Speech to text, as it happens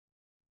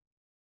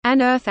An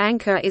earth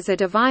anchor is a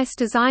device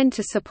designed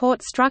to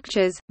support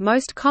structures,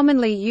 most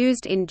commonly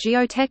used in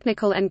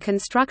geotechnical and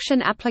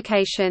construction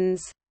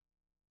applications.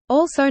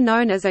 Also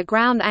known as a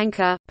ground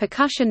anchor,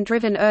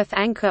 percussion-driven earth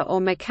anchor or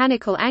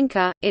mechanical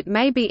anchor, it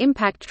may be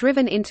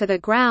impact-driven into the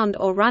ground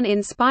or run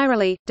in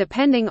spirally,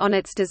 depending on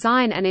its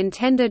design and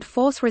intended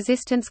force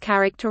resistance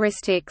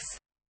characteristics.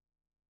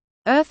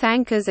 Earth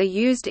anchors are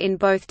used in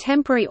both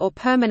temporary or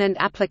permanent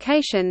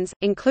applications,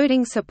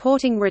 including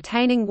supporting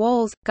retaining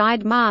walls,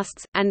 guide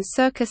masts, and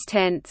circus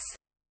tents.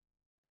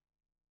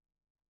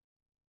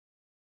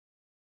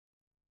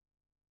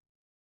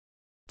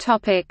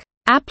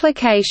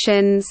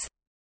 Applications.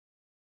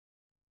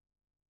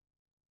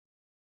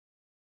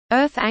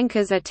 Earth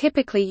anchors are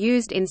typically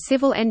used in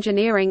civil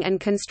engineering and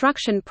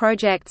construction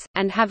projects,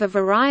 and have a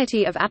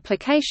variety of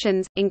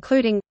applications,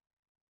 including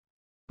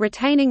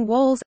retaining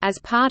walls, as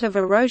part of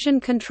erosion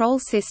control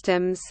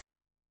systems.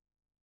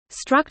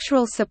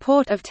 Structural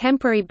support of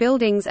temporary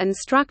buildings and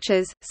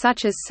structures,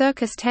 such as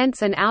circus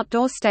tents and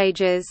outdoor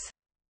stages.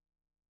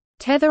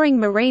 Tethering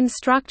marine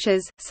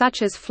structures,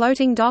 such as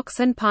floating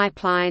docks and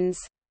pipelines.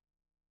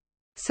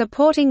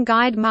 Supporting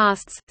guide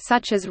masts,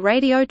 such as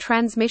radio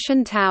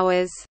transmission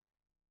towers.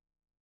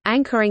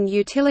 Anchoring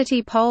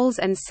utility poles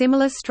and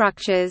similar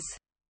structures.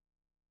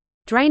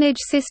 Drainage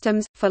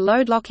systems, for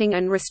load locking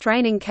and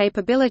restraining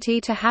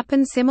capability to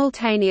happen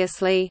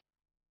simultaneously.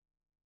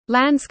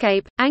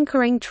 Landscape,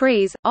 anchoring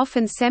trees,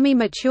 often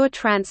semi-mature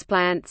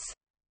transplants.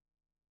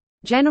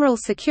 General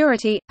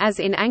security, as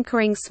in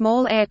anchoring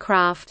small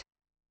aircraft.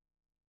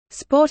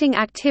 Sporting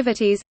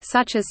activities,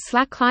 such as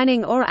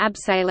slacklining or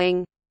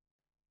abseiling.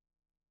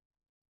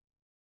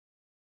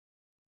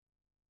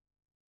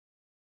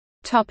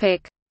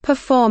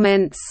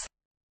 Performance.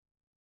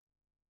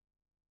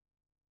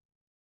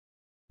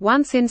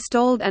 Once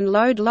installed and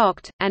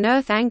load-locked, an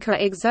earth anchor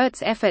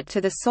exerts effort to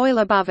the soil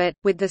above it,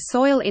 with the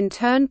soil in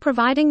turn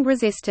providing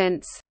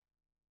resistance.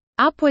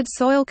 Upward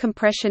soil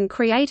compression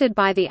created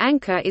by the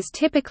anchor is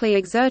typically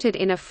exerted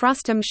in a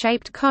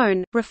frustum-shaped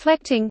cone,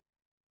 reflecting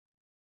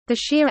the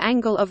shear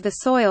angle of the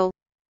soil,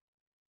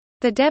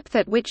 the depth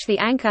at which the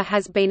anchor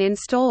has been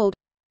installed,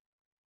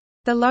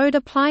 the load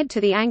applied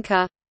to the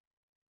anchor,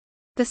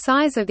 the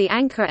size of the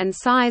anchor and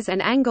size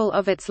and angle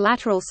of its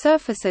lateral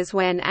surfaces.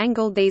 When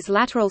angled, these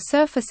lateral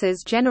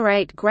surfaces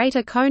generate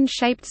greater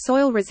cone-shaped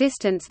soil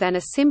resistance than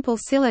a simple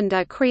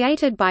cylinder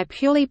created by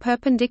purely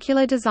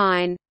perpendicular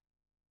design.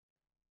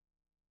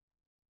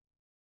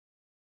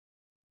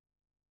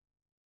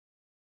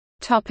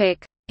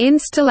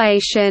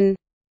 Installation.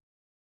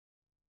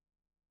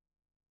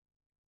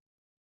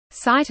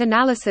 Site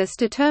analysis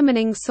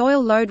determining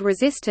soil load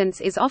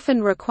resistance is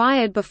often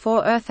required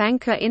before earth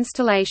anchor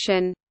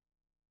installation.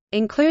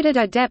 Included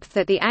are depth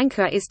that the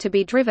anchor is to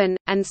be driven,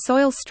 and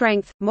soil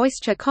strength,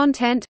 moisture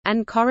content,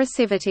 and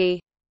corrosivity.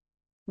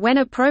 When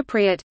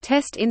appropriate,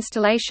 test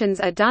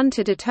installations are done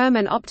to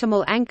determine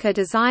optimal anchor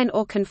design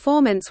or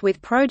conformance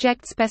with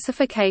project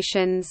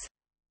specifications.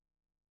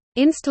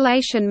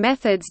 Installation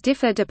methods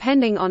differ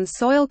depending on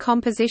soil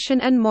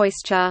composition and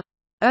moisture.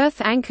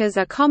 Earth anchors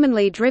are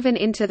commonly driven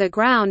into the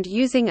ground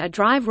using a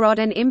drive rod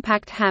and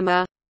impact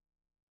hammer.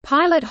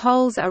 Pilot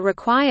holes are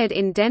required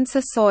in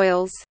denser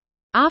soils.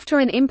 After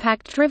an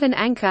impact-driven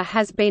anchor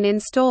has been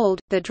installed,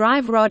 the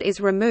drive rod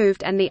is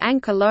removed and the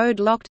anchor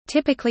load-locked,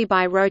 typically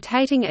by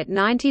rotating it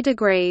 90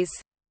 degrees.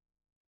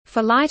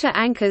 For lighter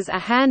anchors, a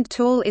hand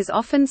tool is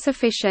often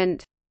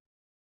sufficient.